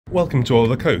Welcome to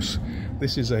Oliver Coast.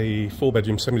 This is a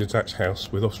 4-bedroom semi-detached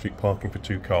house with off-street parking for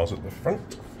 2 cars at the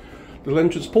front, little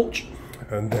entrance porch,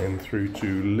 and then through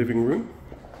to living room.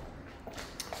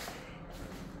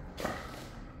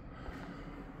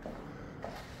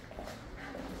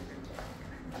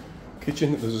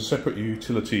 Kitchen, there's a separate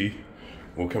utility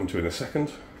we'll come to in a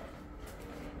second,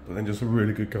 but then just a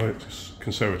really good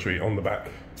conservatory on the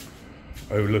back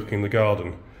overlooking the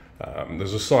garden.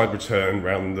 There's a side return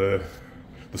round the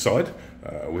side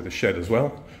with a shed as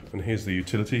well, and here's the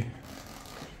utility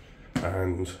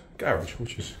and garage,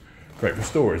 which is great for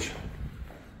storage.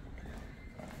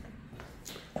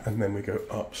 And then we go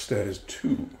upstairs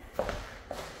too.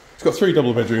 It's got 3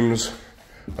 double bedrooms,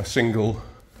 a single,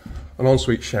 an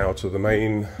ensuite shower to the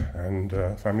main,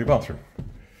 and family bathroom.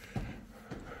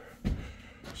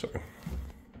 So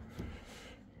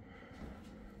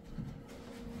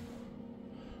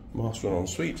master and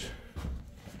ensuite,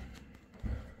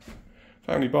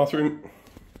 family bathroom,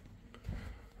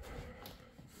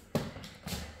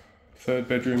 3rd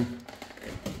bedroom,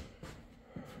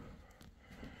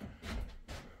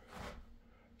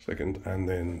 2nd, and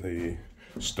then the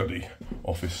study,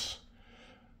 office,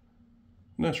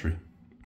 nursery.